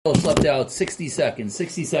It's left out 60 seconds.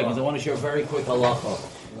 60 seconds. I want to share a very quick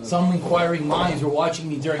halacha. Some inquiring minds were watching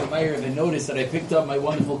me during Meir. They noticed that I picked up my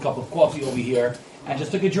wonderful cup of coffee over here and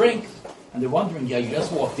just took a drink. And they're wondering, yeah, you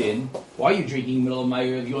just walked in. Why are you drinking in the middle of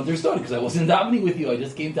Meir? You understood, because I wasn't davening with you. I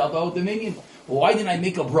just came to help out with the minion. Well, why didn't I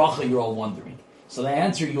make a bracha? You're all wondering. So the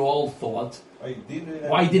answer you all thought,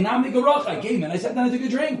 why did not make a bracha? I came in, I sat down, I took a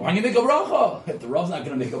drink. Why didn't you make a bracha? If the Rav's not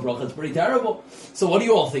going to make a bracha, it's pretty terrible. So what do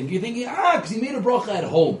you all think? You're thinking, because he made a bracha at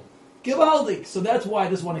home. Givaldik. So that's why I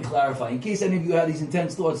just want to clarify. In case any of you had these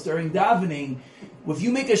intense thoughts during davening, if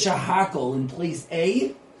you make a shahakal in place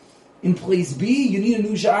A, in place B, you need a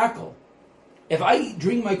new shahakal. If I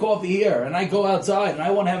drink my coffee here and I go outside and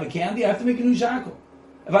I want to have a candy, I have to make a new shahakal.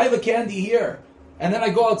 If I have a candy here and then I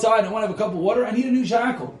go outside and I want to have a cup of water, I need a new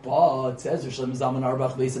shahakal. But it says there's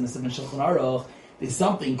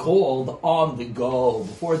something called on the go.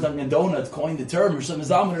 Before Dunkin' Donuts coined the term, Rosh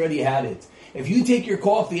Hashanah already had it. If you take your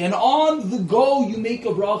coffee and on the go you make a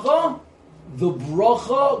bracha, the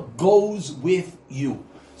bracha goes with you.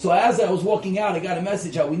 So as I was walking out, I got a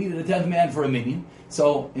message how we needed a 10th man for a minion.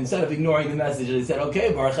 So instead of ignoring the message, I said,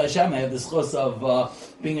 okay, Baruch Hashem, I have the schus of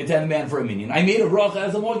being a 10th man for a minion. I made a bracha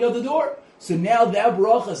as I'm walking out the door. So now that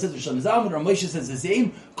bracha, says Rosh Hashanah, or Moshe says the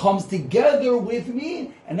same, comes together with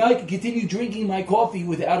me, and now I can continue drinking my coffee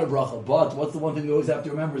without a bracha. But what's the one thing you always have to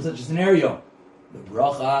remember in such a scenario? The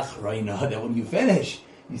bracha achrayna, that when you finish,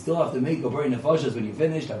 you still have to make a very nefashas when you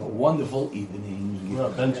finish. Have a wonderful evening. Well,